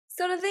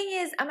So the thing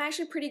is, I'm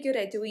actually pretty good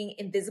at doing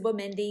invisible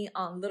mending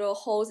on little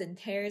holes and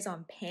tears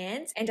on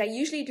pants, and I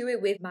usually do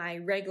it with my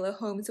regular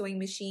home sewing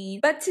machine.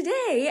 But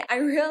today, I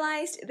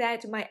realized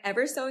that my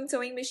EverSewn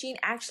sewing machine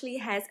actually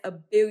has a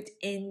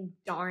built-in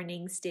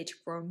darning stitch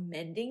for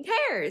mending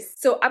tears.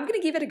 So I'm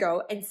gonna give it a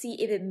go and see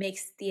if it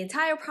makes the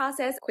entire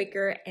process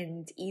quicker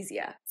and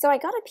easier. So I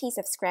got a piece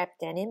of scrap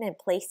denim and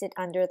placed it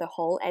under the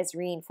hole as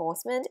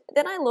reinforcement.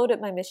 Then I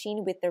loaded my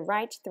machine with the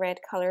right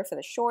thread color for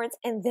the shorts,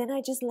 and then I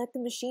just let the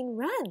machine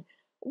run.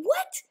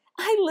 What?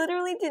 I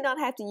literally did not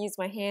have to use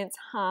my hands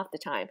half the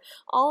time.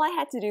 All I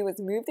had to do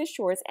was move the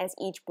shorts as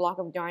each block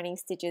of darning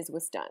stitches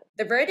was done.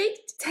 The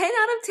verdict? 10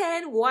 out of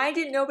 10. Why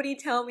did nobody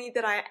tell me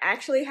that I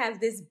actually have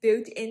this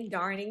built-in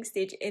darning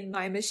stitch in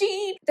my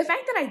machine? The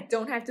fact that I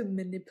don't have to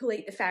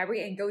manipulate the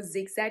fabric and go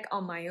zigzag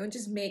on my own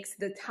just makes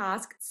the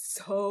task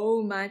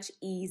so much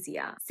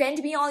easier.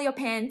 Send me all your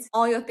pants,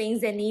 all your things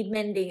that need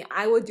mending.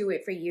 I will do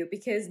it for you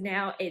because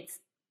now it's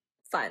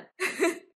fun.